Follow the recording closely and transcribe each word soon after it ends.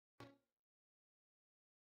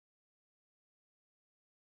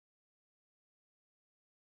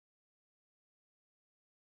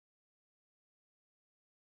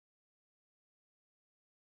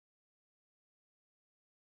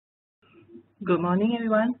Good morning,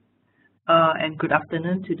 everyone, and good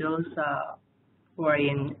afternoon to those who are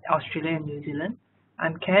in Australia and New Zealand.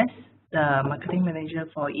 I'm Cass, the Marketing Manager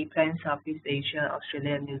for EPLAN Southeast Asia,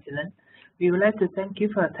 Australia and New Zealand. We would like to thank you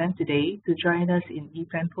for your time today to join us in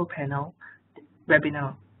EPLAN Pro Panel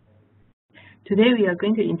webinar. Today, we are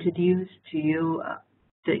going to introduce to you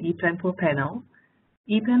the EPLAN Pro Panel.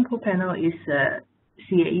 EPLAN Pro Panel is a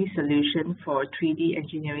CAE solution for 3D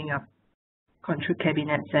engineering of control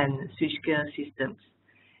cabinets and switchgear systems.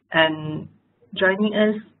 And joining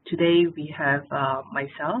us today, we have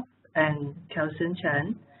myself and Calson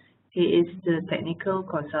Chan. He is the technical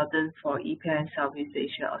consultant for EPLAN Southeast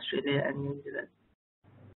Asia, Australia and New Zealand.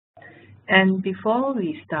 And before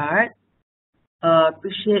we start,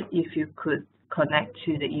 appreciate if you could connect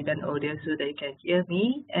to the event audio so that you can hear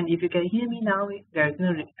me. And if you can hear me now, there is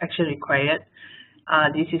no action required.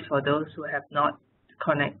 This is for those who have not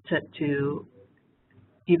connected to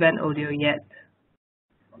event audio yet.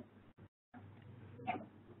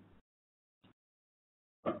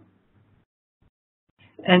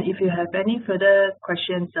 And if you have any further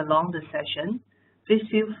questions along the session, please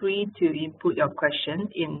feel free to input your question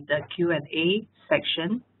in the Q&A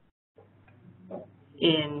section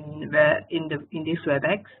in this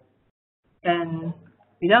WebEx. And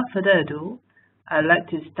without further ado, I'd like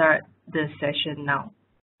to start the session now.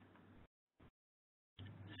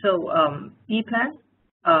 So EPLAN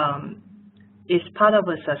is part of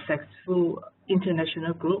a successful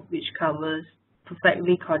international group which covers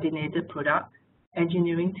perfectly coordinated product,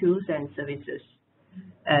 engineering tools and services,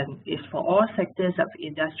 and is for all sectors of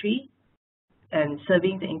industry and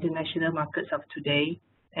serving the international markets of today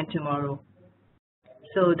and tomorrow.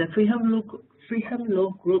 So the Freeham Low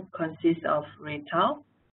Group consists of Retail.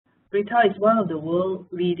 Retail is one of the world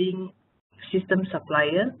leading system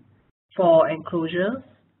supplier for enclosures,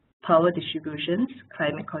 power distributions,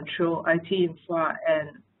 climate control, IT infra, and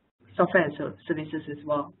software and services as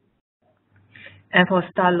well. And for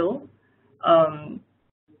Starlow,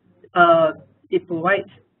 it provides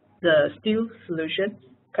the steel solutions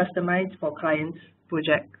customized for clients'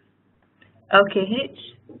 projects. LKH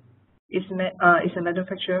is a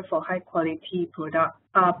manufacturer for high quality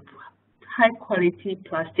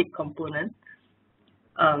plastic components.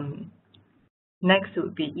 Next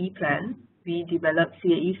would be EPLAN. We develop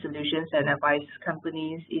CAE solutions and advise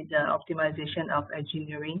companies in the optimization of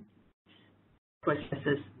engineering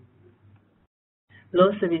processes.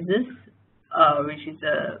 Low Services, which is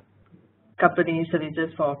a company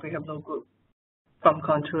services for Freeham Low Group, from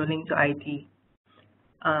controlling to IT.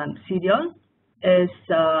 CDON is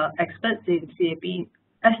experts in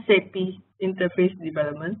SAP interface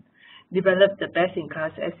development, develop the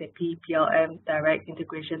best-in-class SAP PLM direct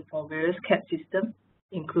integration for various CAD systems,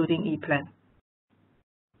 including EPLAN.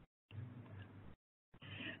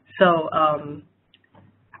 So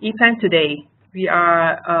EPLAN today, we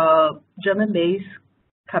are a German-based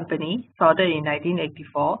company founded in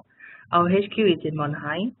 1984. Our HQ is in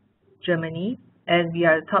Monheim, Germany, and we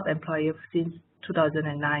are a top employer since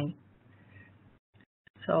 2009.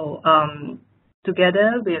 So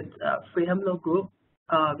together with Freeham Low Group,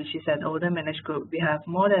 which is an owner-managed group, we have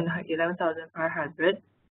more than 11,500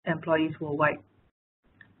 employees worldwide.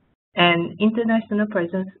 And international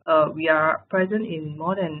presence, we are present in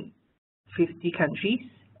more than 50 countries,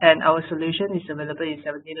 and our solution is available in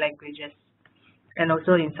 17 languages, and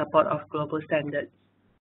also in support of global standards.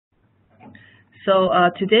 So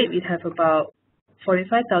to date, we have about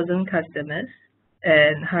 45,000 customers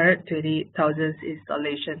and 120,000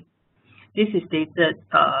 installations. This is dated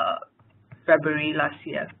February last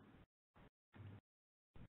year.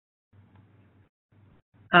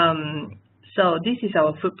 So this is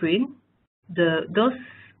our footprint. Those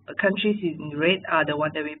countries in red are the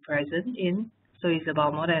ones that we're present in. So it's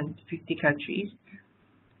about more than 50 countries.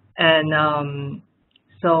 And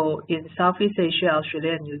so in Southeast Asia,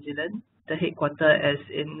 Australia and New Zealand, the headquarters is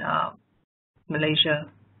in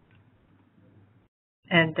Malaysia.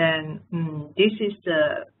 And then this is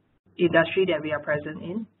the industry that we are present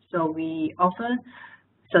in. So we offer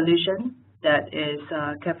solutions that is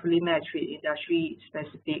carefully matched with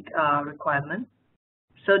industry-specific requirements.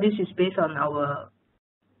 So this is based on our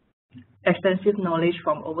extensive knowledge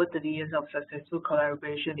from over 30 years of successful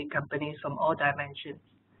collaboration with companies from all dimensions.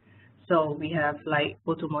 So we have like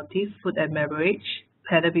automotive, food and beverage,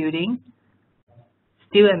 panel building,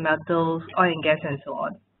 steel and metals, oil and gas, and so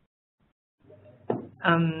on.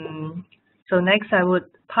 So next, I would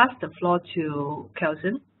pass the floor to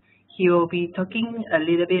Calson. He will be talking a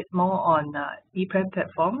little bit more on EPLAN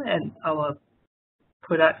platform and our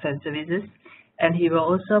products and services, and he will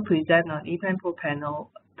also present on EPLAN Pro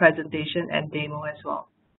Panel presentation and demo as well.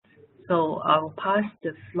 So I'll pass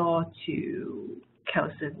the floor to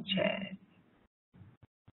Calson Chair.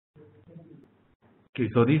 Okay,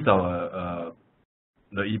 so this is our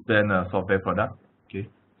the EPLAN software product. Okay,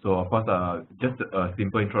 so of course just a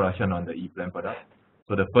simple introduction on the EPLAN product.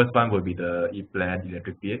 So the first one will be the EPLAN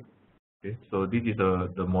electric PA. Okay, so this is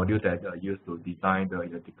the module that used to design the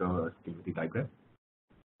electrical schematic diagram.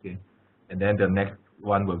 Okay, and then the next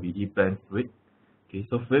one will be EPLAN switch. Okay,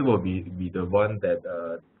 so switch will be the one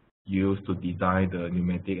that used to design the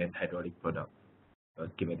pneumatic and hydraulic product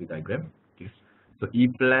schematic diagram. Okay, so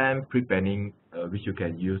EPLAN pre-planning, which you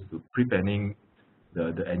can use to pre-planning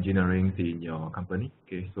the engineering in your company.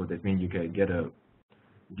 Okay, so that means you can get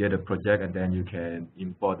a project and then you can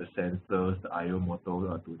import the sensors, the I/O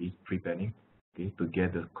motor to this pre-planning. Okay, to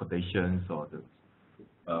get the quotations or the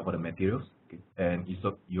for the materials. Okay, and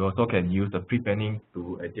you also can use the pre-planning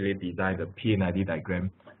to actually design the P90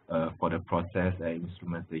 diagram for the process and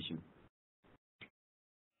instrumentation.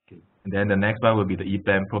 Okay, and then the next one will be the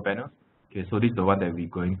EPLAN Pro Panel. Okay, so this is the one that we're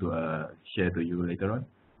going to share to you later on.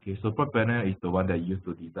 Okay, so Pro Panel is the one that used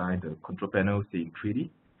to design the control panels in 3D.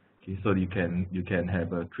 Okay, so you can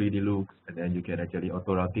have a 3D looks and then you can actually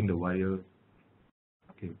auto routing the wires.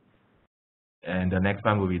 Okay, and the next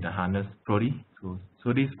one will be the harness Pro D.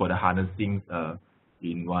 So this for the harnessing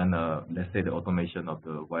in one let's say the automation of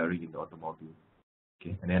the wiring in the automobile.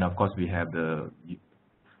 Okay, and then of course we have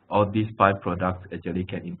all these 5 products actually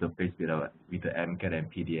can interface with the MCAD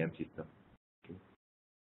and PDM system.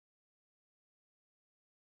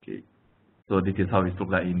 Okay, so this is how it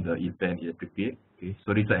looks like in the EPLAN electric PA. Okay,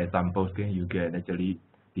 so these are examples. Okay, you can actually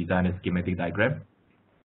design a schematic diagram.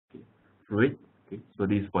 Okay, fluid. Okay, so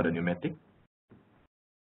this is for the pneumatic.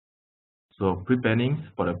 So pre-planning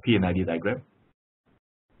for the P90 diagram.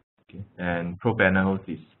 Okay, and Pro Panels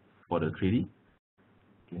is for the 3D.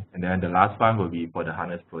 Okay, and then the last one will be for the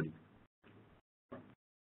harness Pro D.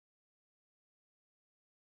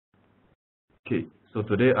 Okay, so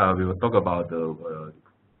today we will talk about the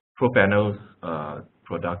Pro Panels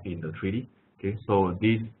product in the 3D. Okay, so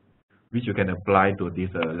this which you can apply to this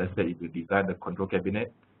let's say if you design the control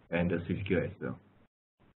cabinet and the switchgear as well.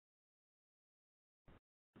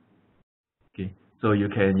 Okay, so you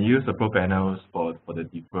can use the Pro Panels for the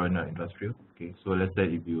different industrial. Okay, so let's say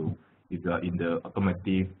if you are in the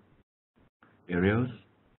automotive areas,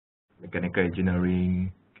 mechanical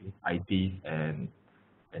engineering, okay, IT and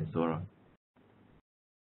so on.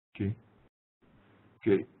 Okay.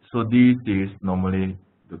 Okay, so this is normally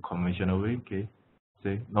the conventional way. Okay,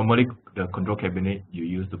 so normally the control cabinet you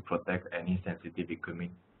use to protect any sensitive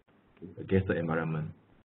equipment against the environment.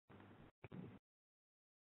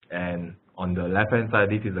 And on the left hand side,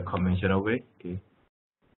 this is the conventional way. Okay,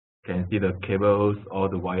 can see the cables, all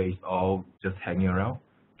the wire is all just hanging around.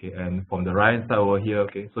 Okay, and from the right hand side over here,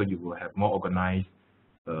 okay, so you will have more organized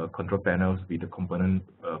control panels with the component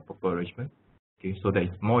proper arrangement. Okay, so that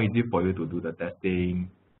it's more easy for you to do the testing,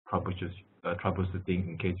 troubleshooting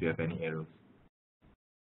in case you have any errors.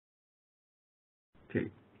 Okay,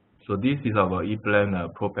 so this is our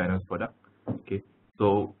EPLAN Pro Panels product. Okay,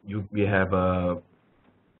 so we have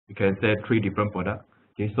you can say 3 different products.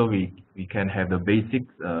 Okay, so we can have the basic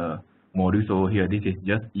modules over here. This is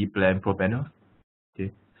just EPLAN Pro Panels.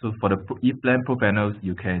 Okay, so for the EPLAN Pro Panels,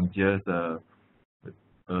 you can just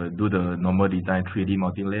do the normal design 3D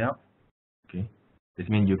mounting layout. Okay, this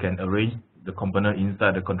means you can arrange the component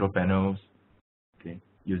inside the control panels. Okay,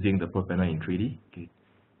 using the Pro Panel in 3D. Okay,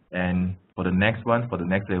 and for the next one, for the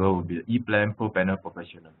next level will be the EPLAN Pro Panel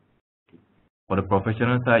Professional. Okay. For the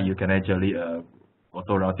professional side, you can actually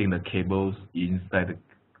auto routing the cables inside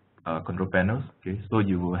the control panels. Okay, so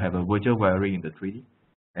you will have a virtual wiring in the 3D,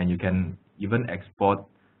 and you can even export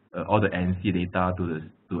all the NC data to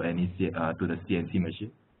the CNC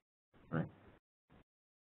machine, right?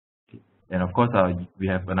 Okay. And of course, we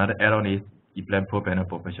have another add-on is EPLAN Pro Panel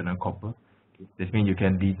Professional Copper. Okay. This means you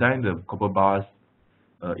can design the copper bars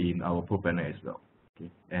in our Pro Panel as well. Okay.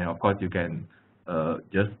 And of course, you can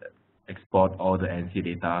just export all the NC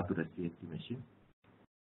data to the CNC machine.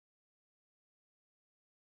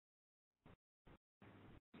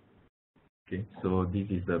 Okay, so this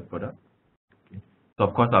is the product. Okay. So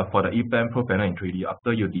of course, for the EPLAN Pro Panel in 3D,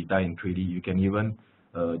 after you design in 3D, you can even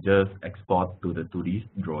just export to the 2D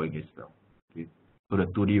drawing as well. Okay. So the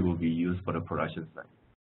 2D will be used for the production side.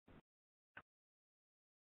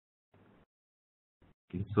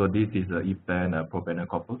 Okay. So this is the EPLAN Pro Panel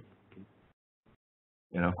copper. Okay.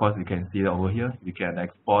 And of course, you can see over here, you can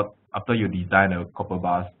export after you design a copper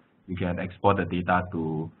bars, you can export the data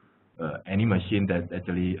to any machine that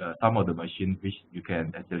actually some of the machines which you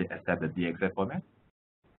can actually accept the DXF format.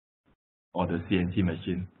 or the CNC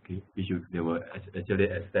machine, okay, they will actually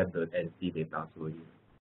accept the NC data over here.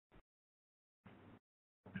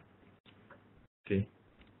 Okay,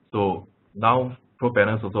 so now Pro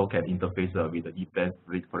Panels also can interface with the EPLAN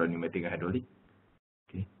fluid for the pneumatic and hydraulic.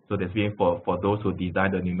 Okay, so that's mean for those who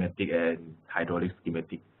design the pneumatic and hydraulic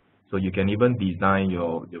schematic, so you can even design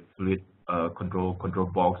your fluid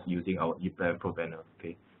control box using our EPLAN Pro Panel.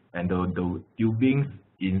 Okay, and the tubings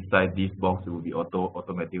inside this box will be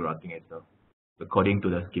automatic routing as well, according to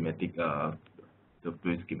the schematic, the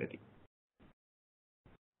fluid schematic.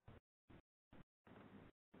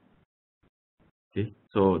 Okay,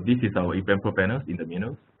 so this is our EPLAN Pro Panels in the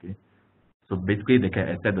menus. Okay, so basically they can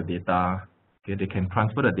accept the data. Okay, they can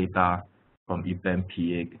transfer the data from EPLAN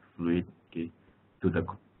PA fluid, okay, to the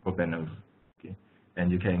Pro Panels. Okay,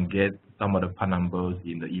 and you can get some of the part numbers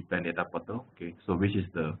in the EPLAN data portal. Okay, so which is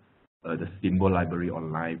the symbol library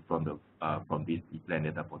online from this EPLAN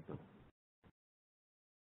data portal.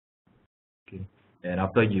 Okay, and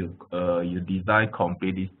after you design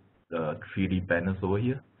complete these 3D panels over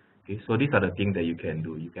here. Okay, so these are the things that you can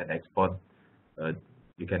do. You can export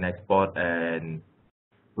and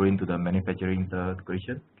go into the manufacturing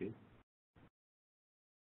integration. Okay.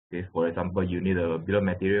 Okay, for example, you need a bill of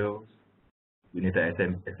materials, you need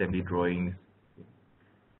the assembly drawings,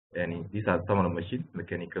 and these are some of the machine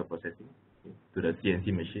mechanical processing, okay, to the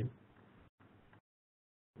CNC machine,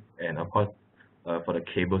 and of course for the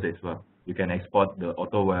cables as well. You can export the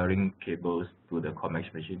auto wiring cables to the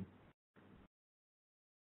COMEX machine.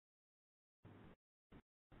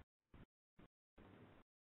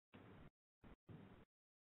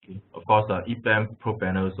 Okay. Of course, EPLAN Pro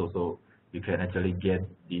Panels also, you can actually get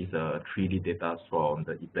these 3D data from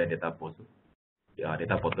the EPLAN data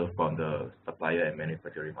portal from the supplier and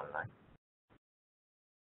manufacturing online.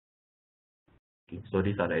 Okay. So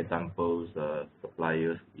these are the examples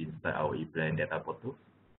suppliers inside our EPLAN data portal.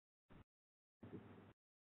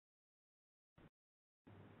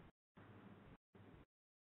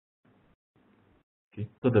 Okay.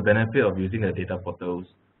 So the benefit of using the data portals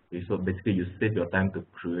is, so basically you save your time to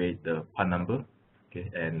create the part number, okay,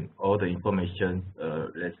 and all the information,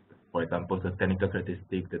 for example, the technical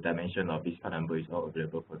characteristic, the dimension of this part number is all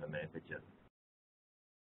available for the manufacturer.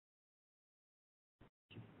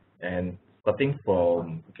 And starting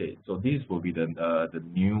from, okay, so this will be the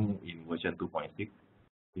new in version 2.6.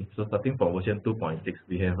 Okay, so starting from version 2.6,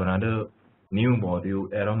 we have another new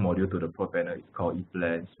module, add-on module to the Pro Panel. It's called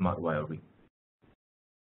EPLAN Smart Wiring.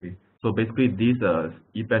 Okay, so basically this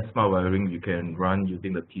EPLAN Smart Wiring you can run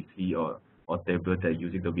using the PC or tablet that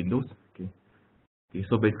using the Windows. Okay. Okay,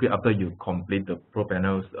 so basically after you complete the Pro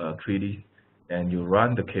Panels 3D and you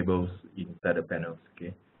run the cables inside the panels,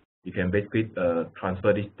 okay, you can basically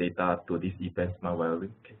transfer this data to this EPLAN Smart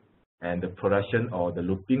Wiring, okay, and the production or the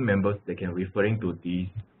looping members, they can referring to these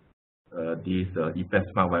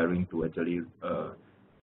EPLAN Smart Wiring to actually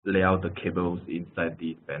lay out the cables inside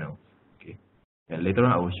these panels. Okay, and later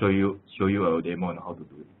on I will show you a demo on how to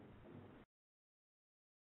do it.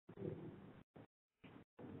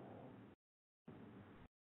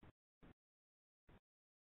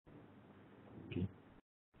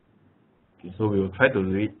 Okay, so we will try to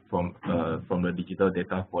read from the digital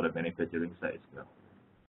data for the manufacturing side as well.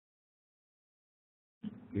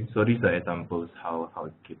 Okay, so these are examples how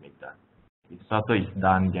it can make that. Okay, so after it's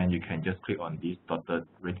done, then you can just click on this dotted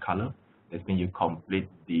red color. That means you complete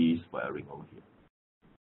this wiring over here.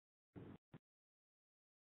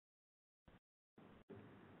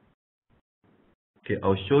 Okay,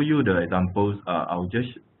 I'll show you the examples. I'll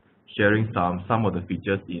just sharing some of the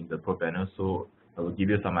features in the Pro Panel. So I will give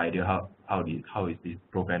you some idea how is this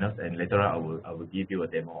Pro Panels, and later on I will give you a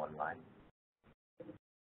demo online.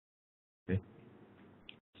 Okay.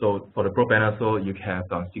 So for the Pro Panel, so you have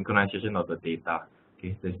some synchronization of the data.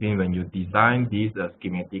 Okay, that means when you design this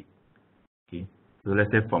schematic, okay, so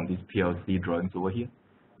let's say from this PLC drawings over here,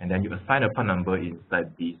 and then you assign a part number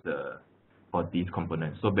inside this for these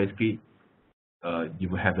components. So basically, you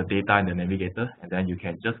will have the data in the navigator, and then you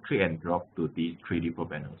can just click and drop to these 3D Pro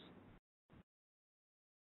Panels.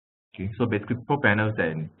 Okay, so basically Pro Panels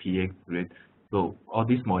and PA Grid, so all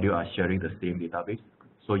these modules are sharing the same database,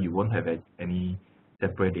 so you won't have any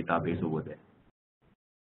separate database over there.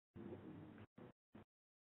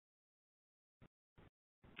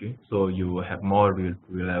 Okay, so you will have more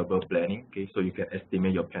reliable planning. Okay, so you can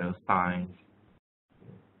estimate your panel size.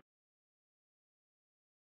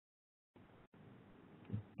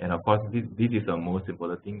 And of course, this is the most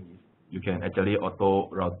important thing. You can actually auto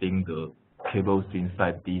routing the cables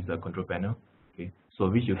inside this control panel. Okay, so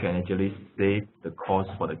which you can actually save the cost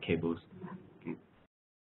for the cables. Okay.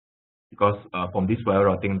 because from this wire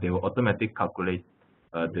routing, they will automatically calculate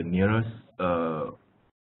the nearest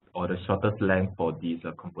or the shortest length for these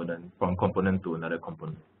component from component to another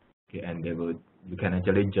component. Okay, and you can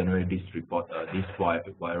actually generate this report, this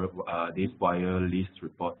wire list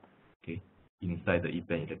report, okay, inside the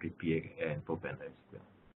EPLAN electric PA and Pro Panel as well.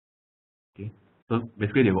 Okay, so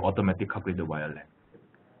basically they will automatically calculate the wire length.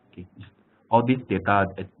 Okay, all this data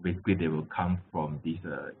basically they will come from this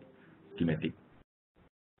schematic.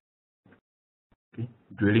 Okay,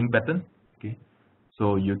 drilling pattern. Okay,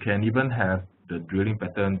 so you can even have the drilling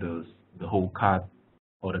pattern, the hole cut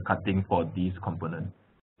or the cutting for these components.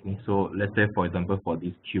 Okay, so let's say for example for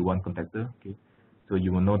this Q1 contactor, okay, so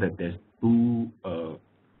you will know that there's two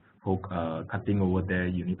hole cutting over there.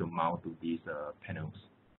 You need to mount to these panels,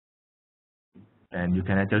 and you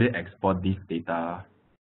can actually export this data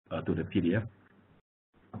to the PDF.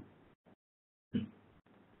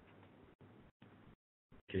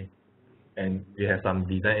 Okay, and we have some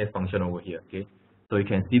design function over here. Okay, so you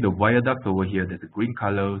can see the wire ducts over here. There's a green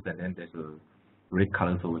colors and then there's a red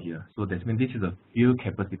colors over here. So that means this is the fill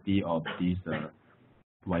capacity of this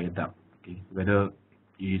wire duct. Okay, whether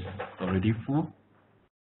it's already full.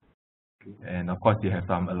 Okay, and of course you have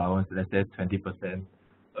some allowance. Let's say 20%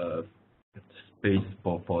 space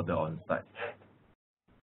for the on-site.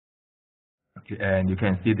 Okay, and you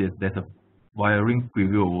can see there's a wiring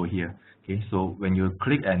preview over here. Okay, so when you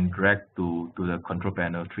click and drag to the control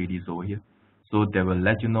panel 3D over here, so they will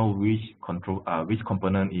let you know which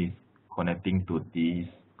component is connecting to this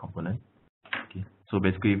component. Okay, so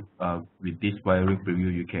basically with this wiring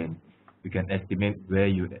preview you can estimate where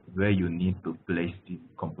you need to place this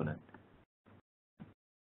component.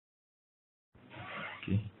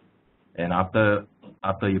 Okay, and after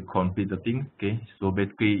you complete the thing, okay, so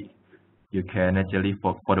basically you can actually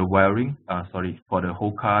for the wiring for the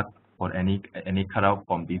whole card, for any cutout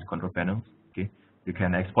from these control panels, okay, you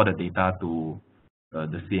can export the data to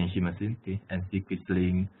the CNC machine, okay, and see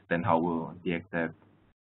Quisling, Stenhauer, DXF,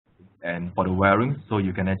 and for the wiring, so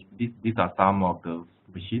you can these are some of the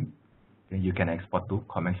machines that you can export to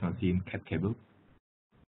Comex machine, cat cable.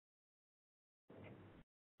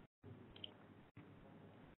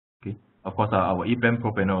 Okay, of course our EPLAN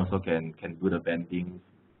Pro Panel also can do the bending,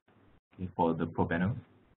 okay, for the Pro Panel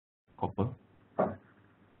copper.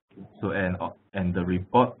 Okay, so and the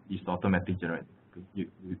report is automatically generated. Okay,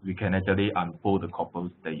 we can actually unfold the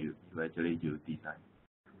coppers that you design.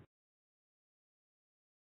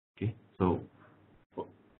 Okay, so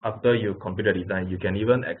after you complete the design, you can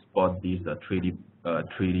even export these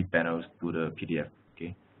 3D panels to the PDF.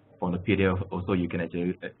 Okay, from the PDF also you can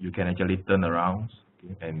actually turn around,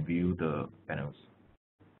 okay, and view the panels.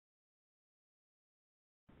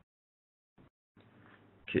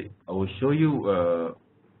 Okay, I will show you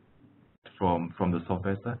from the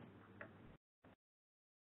software side.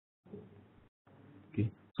 Okay,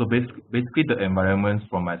 so basically the environments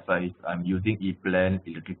from my side, I'm using EPLAN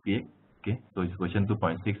electric PA. Okay, so it's version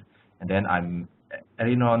 2.6, and then I'm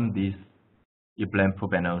adding on these EPLAN Pro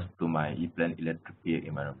Panels to my EPLAN electric PA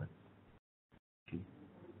environment. Okay,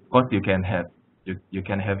 of course you can have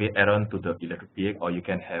it add on to the electric PA, or you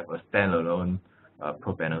can have a standalone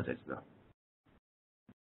Pro Panels as well.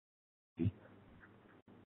 Okay.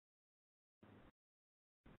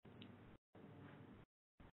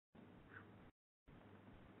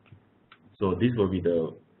 So this will be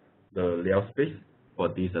the layout space for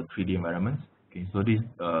these 3D environments. Okay, so this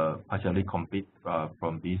partially complete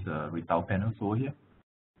from these retail panels over here.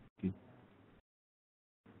 Okay.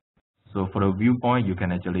 So for the viewpoint, you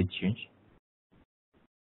can actually change.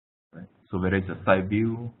 Right. So whether it's a side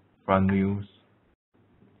view, front views,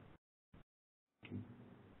 okay,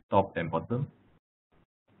 top and bottom.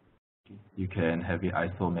 Okay. You can have the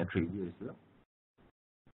isometric view as well.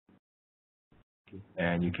 Okay.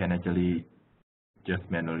 And you can actually just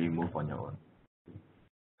manually move on your own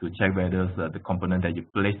to check whether the component that you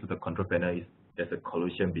place to the control panel there's a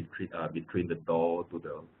collision between the door to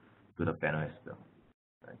the panel as well.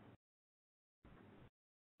 Right.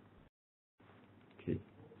 Okay,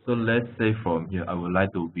 so let's say from here I would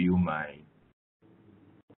like to view my.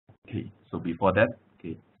 Okay, so before that,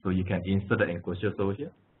 okay, so you can insert the enclosures over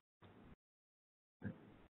here.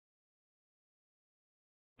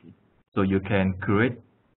 Okay, so you can create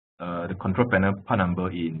the control panel part number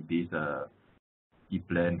in this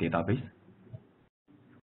EPLAN database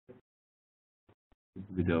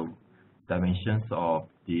with the dimensions of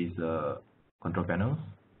these control panels.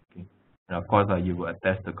 Okay. And of course, you will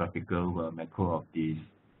attach the graphical macro of these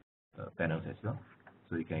panels as well.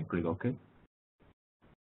 So you can click OK.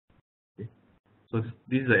 Okay. So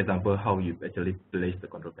this is an example how you actually place the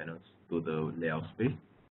control panels to the layout space.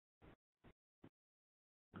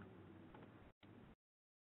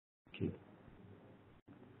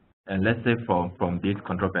 And let's say from these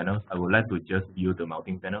control panels, I would like to just view the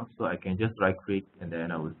mounting panel. So I can just right click and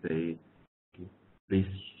then I will say, okay, please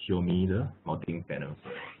show me the mounting panels.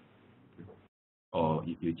 Or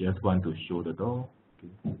if you just want to show the door,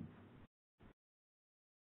 okay.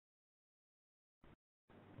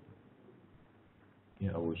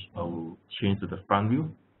 Yeah, I will change to the front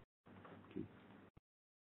view. Okay.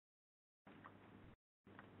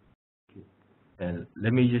 Okay. And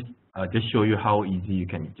let me just show you how easy you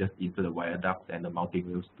can just insert the wire ducts and the mounting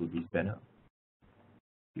wheels to this panel.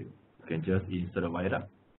 Okay. You can just insert the wire duct.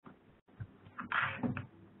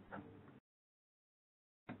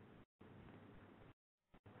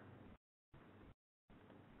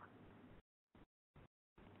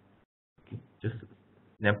 Okay. Just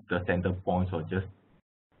snap the center points or just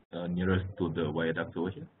nearest to the wire duct over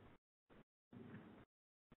here.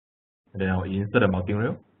 And then I'll insert the mounting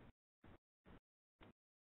rail.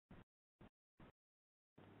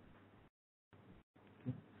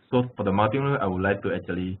 So for the mounting rail, I would like to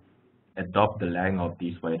actually adopt the length of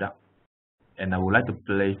this wire duct, and I would like to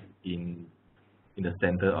place in the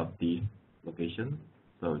center of this location.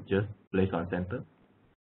 So just place on center.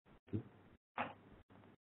 Okay.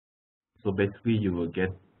 So basically, you will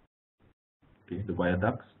get the wire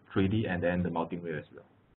ducts 3D and then the mounting rail as well.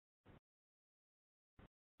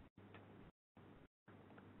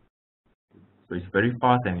 So it's very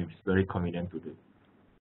fast and it's very convenient to do.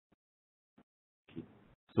 Okay.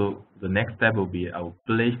 So the next step will be I will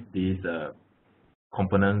place these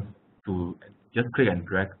components to just click and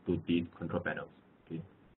drag to these control panels. Okay.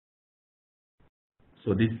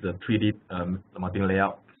 So this is a 3D mounting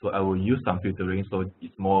layout. So I will use some filtering so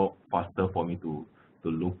it's more faster for me to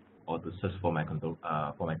look or to search for my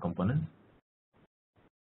components.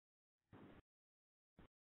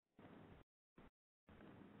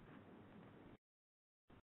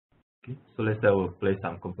 Okay, so let's say I will place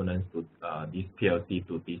some components to this PLC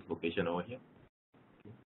to this location over here.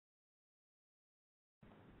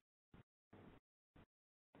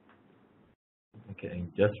 Okay,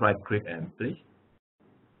 and just right click and place.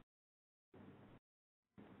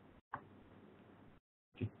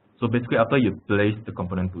 Okay. So basically after you place the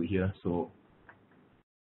component to here, so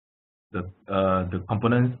the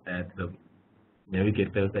components at the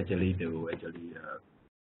navigators actually they will actually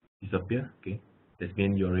disappear. Okay, that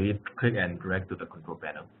means you already click and drag to the control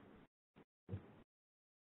panel.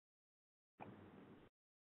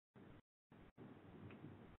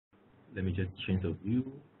 Let me just change the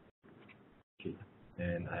view. Okay,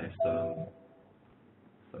 and I have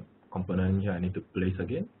some component here I need to place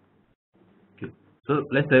again. Okay, so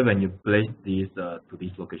let's say when you place this to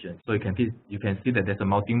this location, so you can see that there's a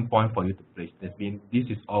mounting point for you to place. That means this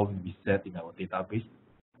is all we set in our database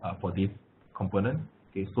for this component.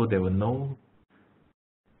 Okay, so they will know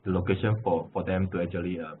the location for them to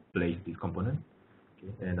actually place this component.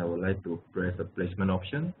 Okay, and I would like to press the placement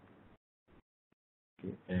option.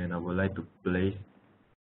 Okay, and I would like to place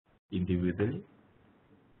individually.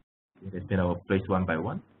 Okay, that means I will place one by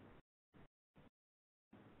one.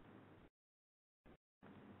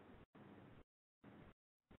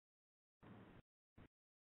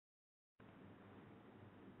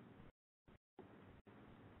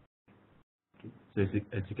 Okay, so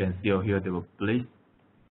as you can see over here, they will place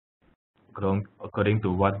according to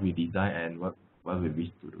what we design and what we wish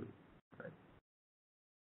to do. Right.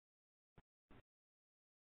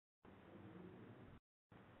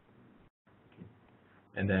 Okay.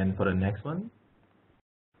 And then for the next one,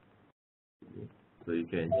 okay, so you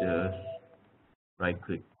can just right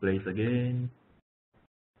click place again.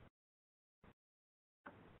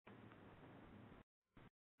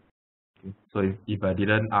 Okay. So if I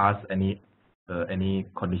didn't ask any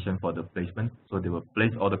condition for the placement, so they will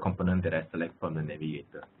place all the components that I select from the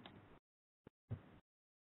navigator.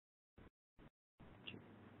 Okay.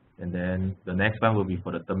 And then the next one will be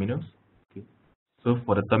for the terminals. Okay. So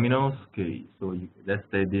for the terminals, okay, so let's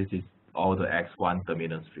say this is all the X1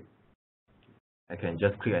 terminal strip. I can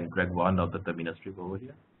just click and drag one of the terminal strip over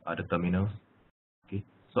here, the terminals. Okay,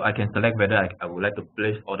 so I can select whether I would like to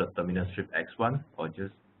place all the terminal strip X1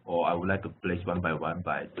 or I would like to place one by one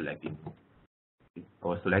by selecting. Okay, I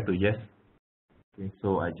will select to yes. Okay,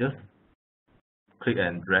 so I just click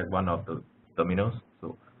and drag one of the terminals.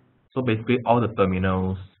 So basically all the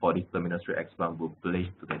terminals for this terminal strip X1 will place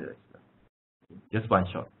together. Just one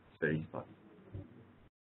shot. It's very fast.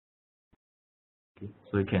 Okay,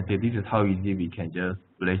 so you can see this is how easy we can just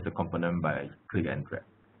place the component by click and drag.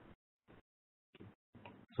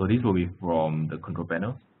 So this will be from the control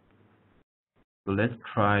panels. So let's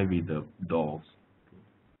try with the doors.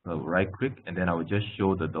 So right click and then I will just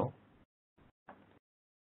show the door.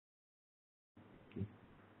 Okay.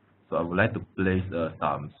 So I would like to place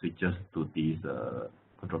some switches to these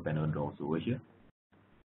control panel doors over here.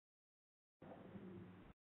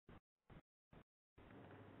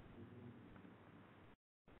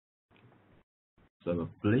 So I will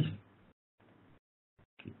place,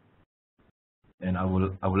 and I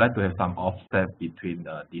would like to have some offset between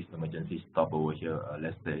this emergency stop over here.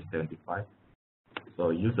 Let's say 75.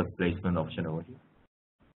 So use the placement option over here.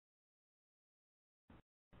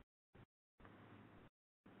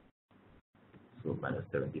 So minus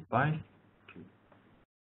 75.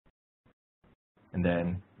 And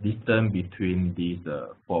then distance between these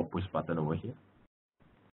 4 push button over here,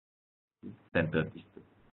 center distance,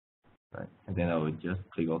 right? And then I will just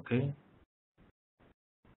click OK.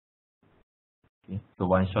 Okay. So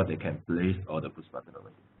one shot they can place all the push button over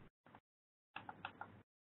here.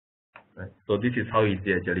 Right. So this is how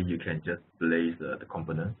easy actually you can just place the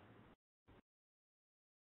components.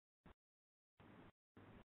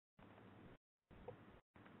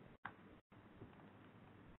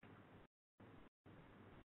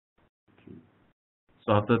 Okay.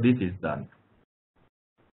 So after this is done,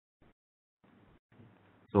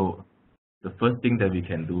 so the first thing that we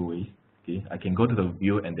can do is, okay, I can go to the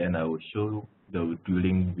view and then I will show the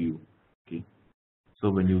drilling view. Okay. So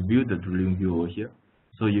when you view the drilling view over here,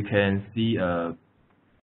 so you can see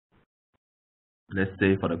let's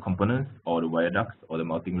say for the components or the wire ducts or the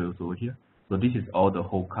mounting rails over here. So this is all the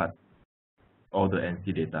hole cut, all the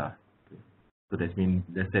NC data. Okay. So that means,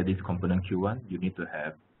 let's say this component Q1, you need to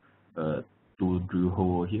have 2 drill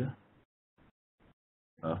hole over here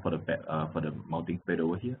for the mounting plate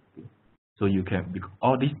over here. Okay. So you can,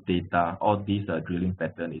 all this data, all these drilling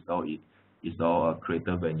pattern is all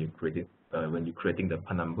created when you when you're creating the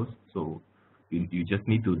part numbers. So you just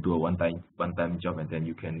need to do a one-time job, and then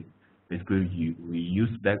you can basically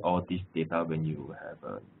reuse back all this data when you have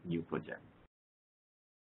a new project.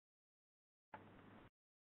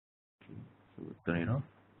 Okay, so turn it off.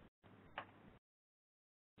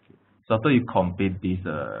 Okay. So after you complete this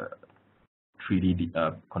 3D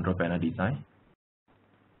control panel design,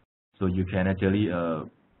 so you can actually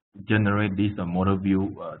generate this model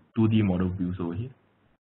view, 2D model views over here.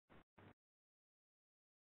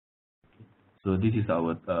 Okay. So this is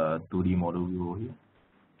our 2D model view over here.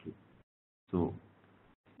 Okay. So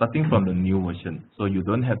starting from the new version, so you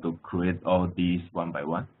don't have to create all these one by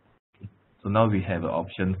one. Okay. So now we have an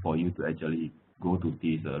option for you to actually go to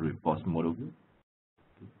this reports model view.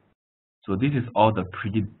 Okay. So this is all the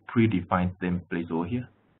predefined templates over here.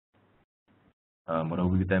 Model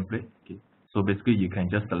view template. Okay. So basically you can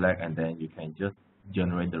just select and then you can just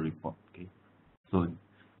generate the report. Okay. So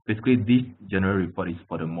basically this generate report is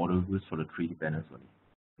for the model views for the 3D panels only.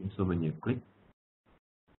 Okay. So when you click,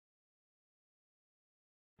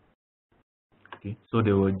 okay, so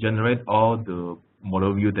they will generate all the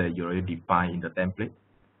model view that you already defined in the template.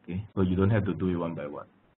 Okay, so you don't have to do it one by one.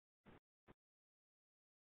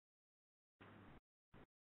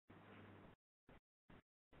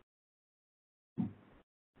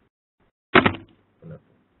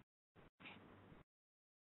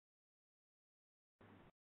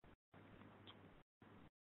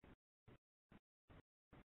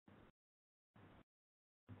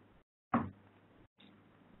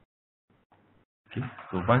 Okay,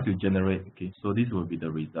 so once you generate, okay, so this will be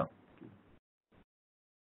the result.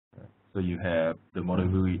 Okay. So you have the model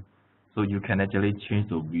view. So you can actually change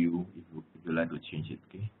the view if you like to change it.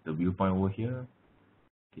 Okay, the viewpoint over here.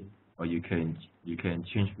 Okay, or you can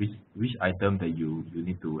change which item that you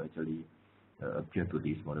need to actually appear to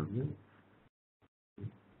this model view. Okay.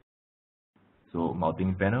 So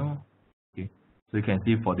mounting panel. Okay, so you can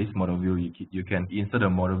see for this model view, you can insert a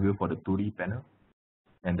model view for the 2D panel.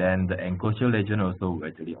 And then the enclosure legend also will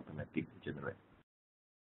actually automatically generate.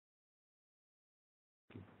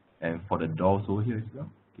 Okay. And for the doors over here as well.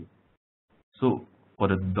 Okay. So for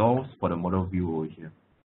the doors, for the model view over here,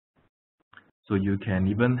 so you can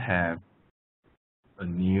even have a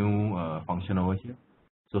new function over here.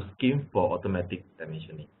 So scheme for automatic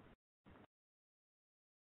dimensioning.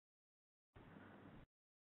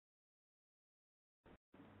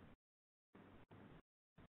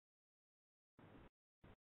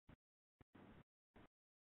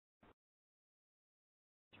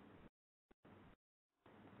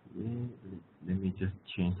 Okay. Let me just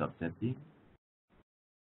change subsetting.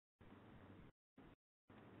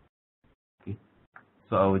 Okay.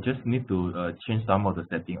 So I will just need to change some of the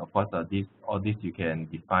setting. Of course, all this you can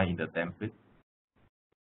define in the template,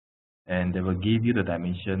 and they will give you the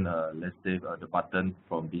dimension. Let's say the button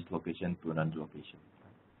from this location to another location.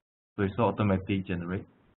 So it's automatically generate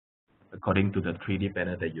according to the 3D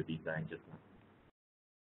panel that you designed just now.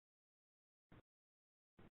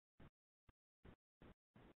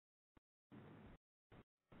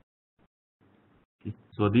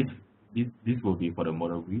 So this will be for the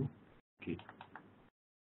model view. Okay.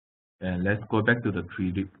 And let's go back to the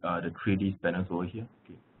 3D panels over here.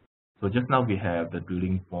 Okay. So just now we have the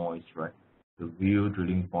drilling points, right? The view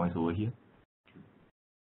drilling points over here.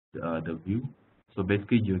 The view. So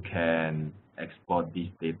basically you can export this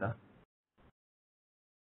data.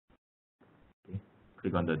 Okay.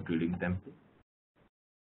 Click on the drilling template.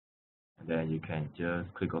 And then you can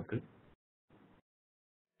just click OK.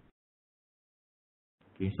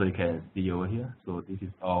 Okay, so you can see over here. So this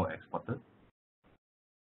is all exported.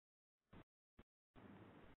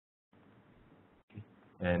 Okay.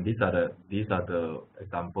 And these are the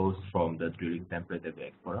examples from the drilling template that we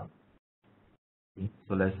export out. Okay.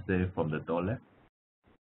 So let's say from the door left.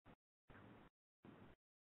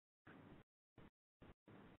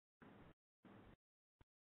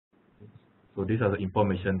 So these are the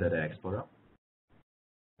information that I export out.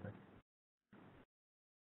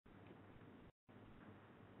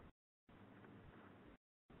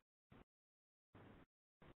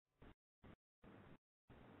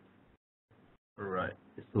 Right.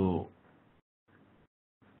 So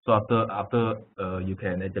after you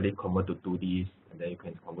can actually convert to 2D, and then you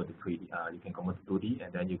can convert to 3D. You can convert to 2D,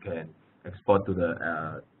 and then you can export to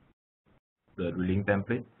the drilling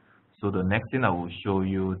template. So the next thing I will show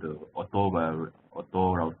you the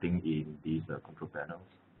auto routing in these control panels.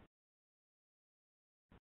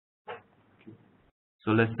 Okay.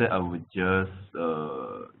 So let's say I would just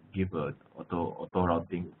give a auto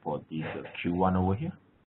routing for this Q1 over here.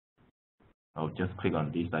 I'll just click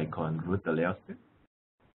on this icon, route the layout step.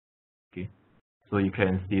 Okay. So you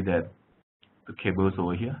can see that the cables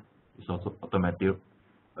over here is also automatically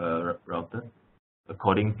routed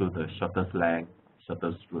according to the shortest length,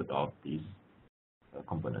 shortest route of this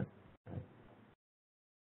component.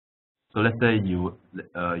 So let's say you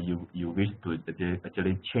wish to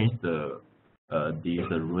actually change the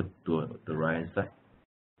route to the right hand side.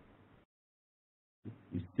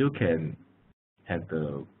 You still can have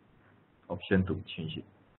the option to change it.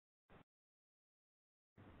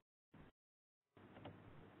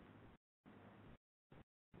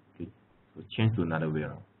 Okay, so change to another way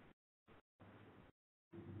around.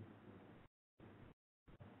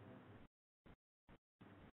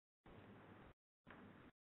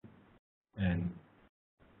 And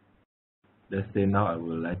let's say now I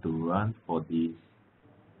would like to run for this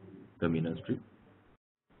terminal strip.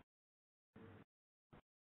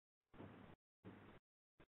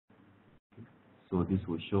 So this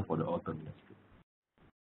will show for the all terminal strip.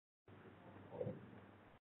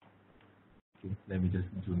 Okay, let me just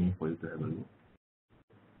zoom in for you to have a look.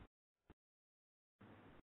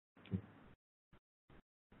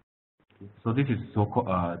 So this is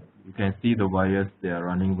so-called, you can see the wires, they are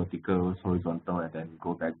running vertical, horizontal, and then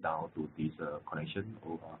go back down to this connection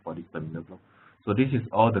for this terminal block. So this is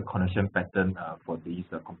all the connection pattern for these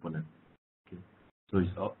components. Okay. So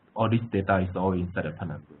it's all this data is all inside the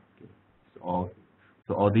panel. Okay.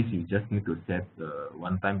 So all this you just need to set the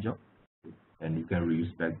one-time job, okay, and you can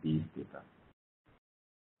reuse back these data.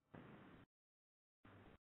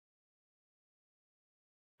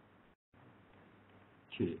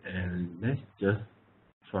 Okay, and let's just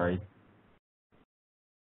try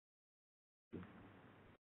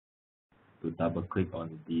to double click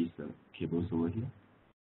on these cables over here.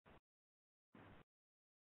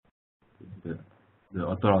 The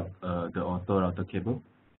auto router cable.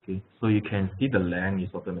 Okay, so you can see the length is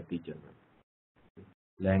automatically generated.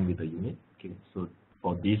 Length with the unit. Okay, so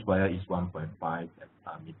for this wire is 1.5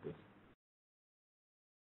 meters.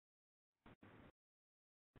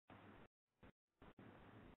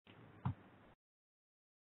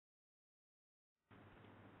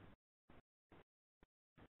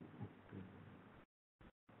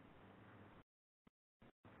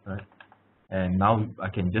 Right. And now I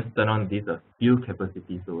can just turn on these field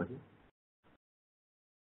capacities over here.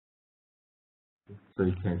 So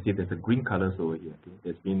you can see there's a green colors over here. Okay,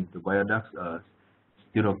 that means the wire ducts are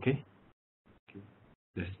still okay. Okay.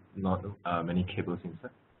 There's not many cables inside.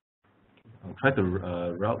 I'll try to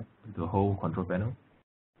route the whole control panel.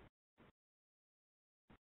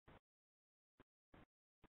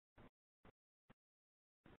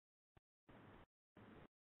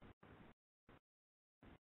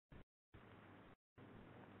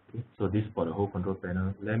 Okay, so this for the whole control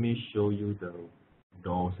panel. Let me show you the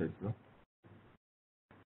doors as well.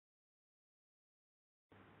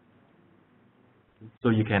 So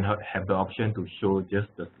you can have the option to show just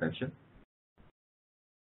the selection.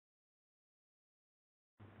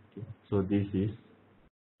 Okay. So this is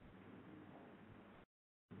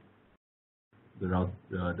the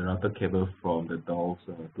router cable from the doors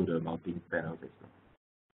to the mounting panels as well.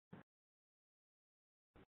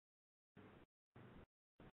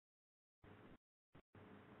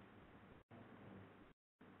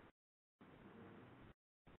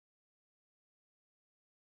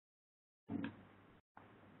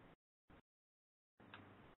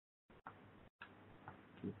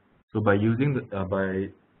 So by using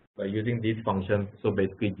by using this function, so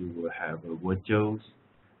basically you will have a virtual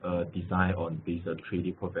design on these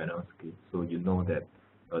 3D Pro panels. Okay? So you know that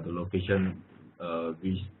the location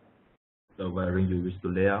which the wiring you wish to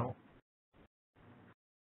lay out.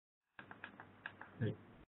 Right.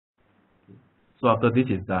 So after this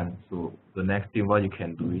is done, so the next thing what you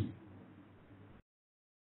can do is,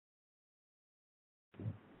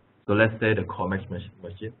 so let's say the COMEX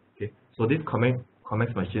machine. Okay, so this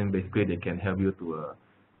COMEX machine basically they can help you to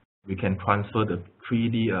we can transfer the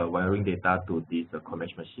 3D wiring data to this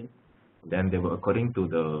COMEX machine. Then they will, according to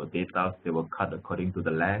the data, they will cut according to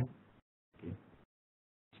the length, okay,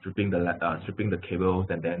 stripping the cables,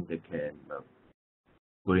 and then they can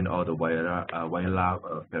put in all the wire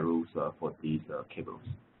ferrules for these cables.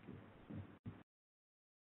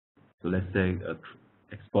 So let's say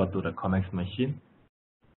export to the COMEX machine,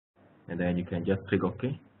 and then you can just click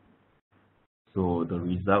OK. So the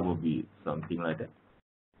result will be something like that.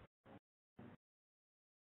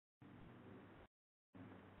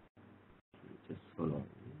 Just follow.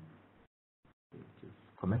 Just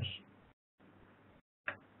COMEX.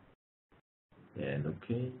 And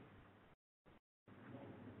OK.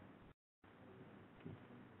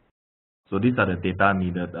 So these are the data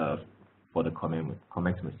needed for the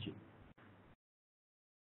COMEX machine.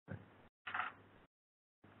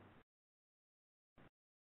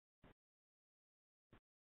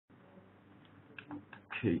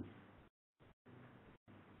 Okay.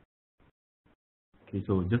 Okay,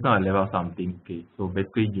 so just now I left out something. Okay, so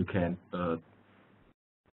basically you can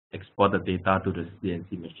export the data to the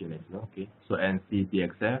CNC machine as well. Okay, so NC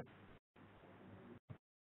DXF.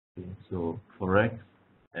 Okay, so Forex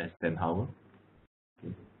as 10 hour.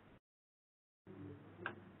 Okay.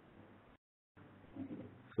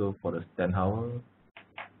 So for the 10 hour.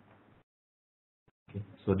 Okay,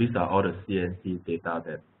 so these are all the CNC data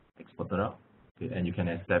that exported out. Okay, and you can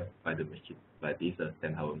accept by the machine, by this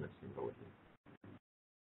 10 hour machine over here.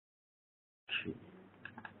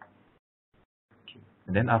 Okay.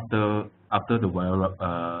 And then after the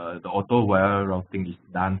the auto wire routing is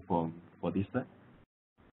done for this side,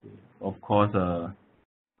 of course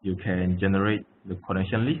you can generate the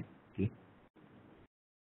connection list. Okay.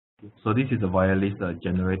 So this is a wire list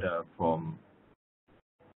generated from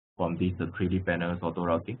these 3D panels auto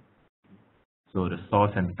routing. So the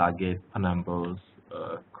source and target, part numbers,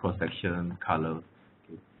 cross section, colors,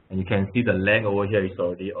 okay. And you can see the length over here is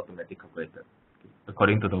already automatically calculated, okay,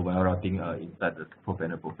 according to the wire routing inside the Pro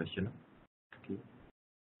Panel Professional. Okay.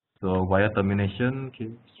 So wire termination,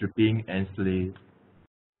 okay, stripping and sleeve.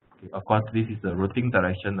 Okay. Of course, this is the routing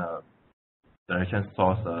direction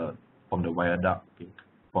source from the wire duct, okay,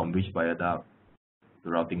 from which wire duct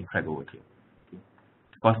the routing track over here. Okay.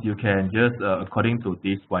 Of course, you can just according to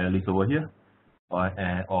this wire list over here,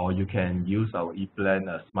 or you can use our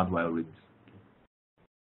EPLAN smart wire rings.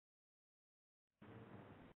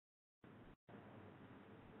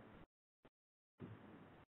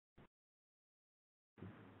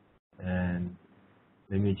 And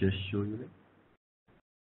let me just show you that.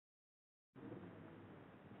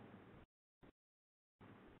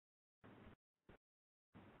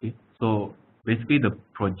 Okay, so basically the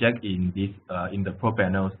project in this in the Pro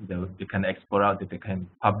panels, they can export out, they can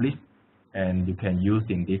publish, and you can use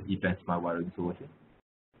in this EPLAN smart wiring solution.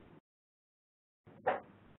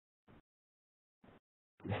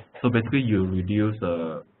 So basically you reduce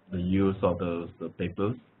the use of the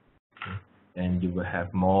papers, okay, and you will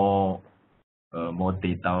have more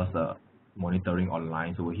data monitoring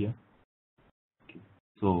online over here. Okay.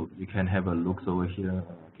 So you can have a look over here.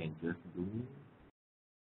 I can just zoom in.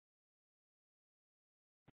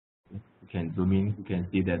 Okay. You can zoom in. You can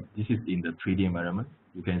see that this is in the 3D environment.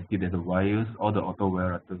 You can see that the wires, all the auto wire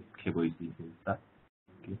router cable is inside.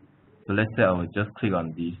 Okay. So let's say I will just click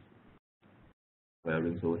on these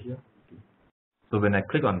wirings over here. Okay. So when I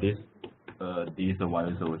click on this, these are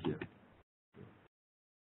wires over here.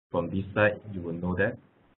 From this side, you will know that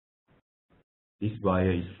this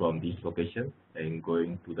wire is from this location and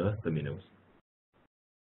going to the terminals.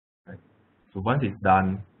 Right. So once it's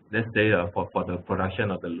done, let's say for the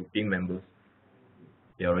production of the looping members,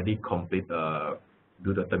 they already complete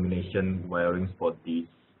do the termination wirings for this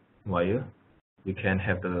wire. You can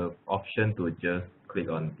have the option to just click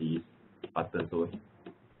on these buttons over here.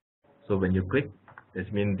 So when you click,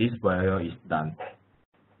 this means this wire is done.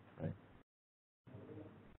 Right.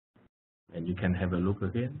 And you can have a look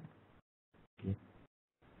again. Okay.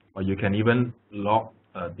 Or you can even lock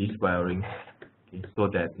this wiring, okay, so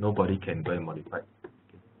that nobody can go and modify.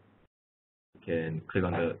 Okay. You can click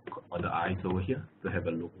on the eyes over here to have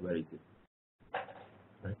a look where it is.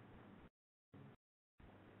 Right.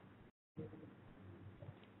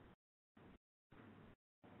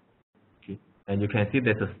 And you can see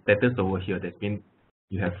there's a status over here. That means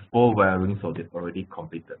you have 4 wirings already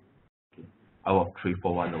completed, okay, out of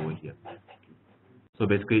 341 over here. So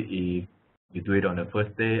basically, if you do it on the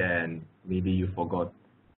first day and maybe you forgot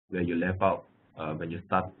where you left out when you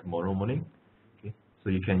start tomorrow morning, okay, so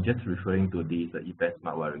you can just referring to these EPLAN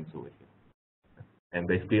smart wirings over here. And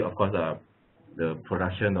basically, of course, the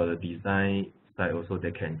production or the design side also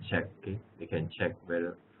they can check, okay, they can check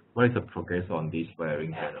whether what is the progress on this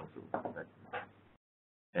wiring panel also. Right?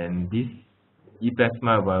 And this EPLAN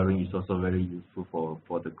smart wiring is also very useful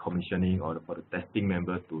for the commissioning or for the testing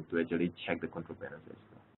members to actually check the control panels as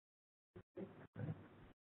well. Right?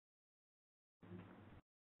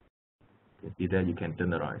 You see that you can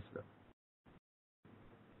turn around as well.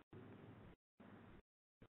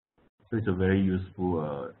 So it's a very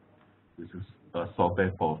useful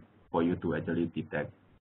software for you to actually detect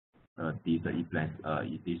these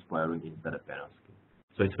EPLANs, this wiring inside the panels.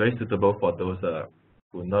 So it's very suitable for those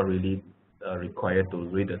who are not really required to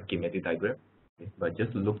read the schematic diagram, okay, but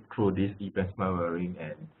just look through this EPLAN smart wiring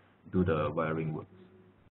and do the wiring works.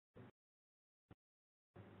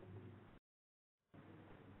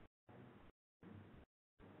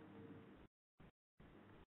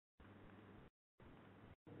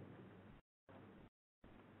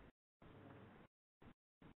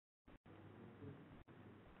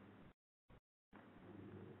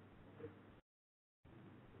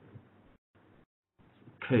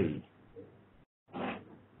 Okay.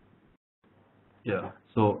 Yeah.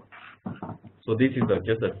 So this is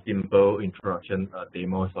just a simple introduction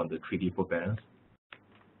demos on the 3D Pro panels.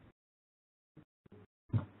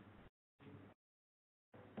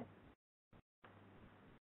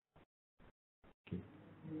 Okay.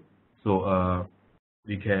 So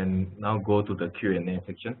we can now go to the Q&A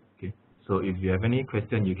section. Okay. So if you have any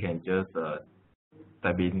question, you can just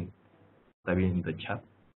type in the chat.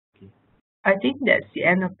 Okay. I think that's the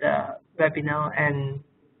end of the webinar, and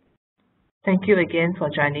thank you again for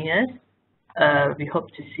joining us. We hope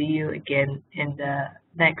to see you again in the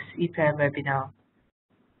next EPLAN webinar.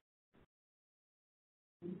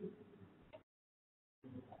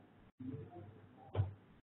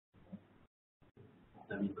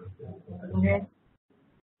 Okay.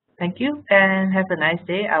 Thank you and have a nice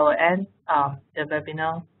day. I will end the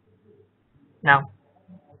webinar now.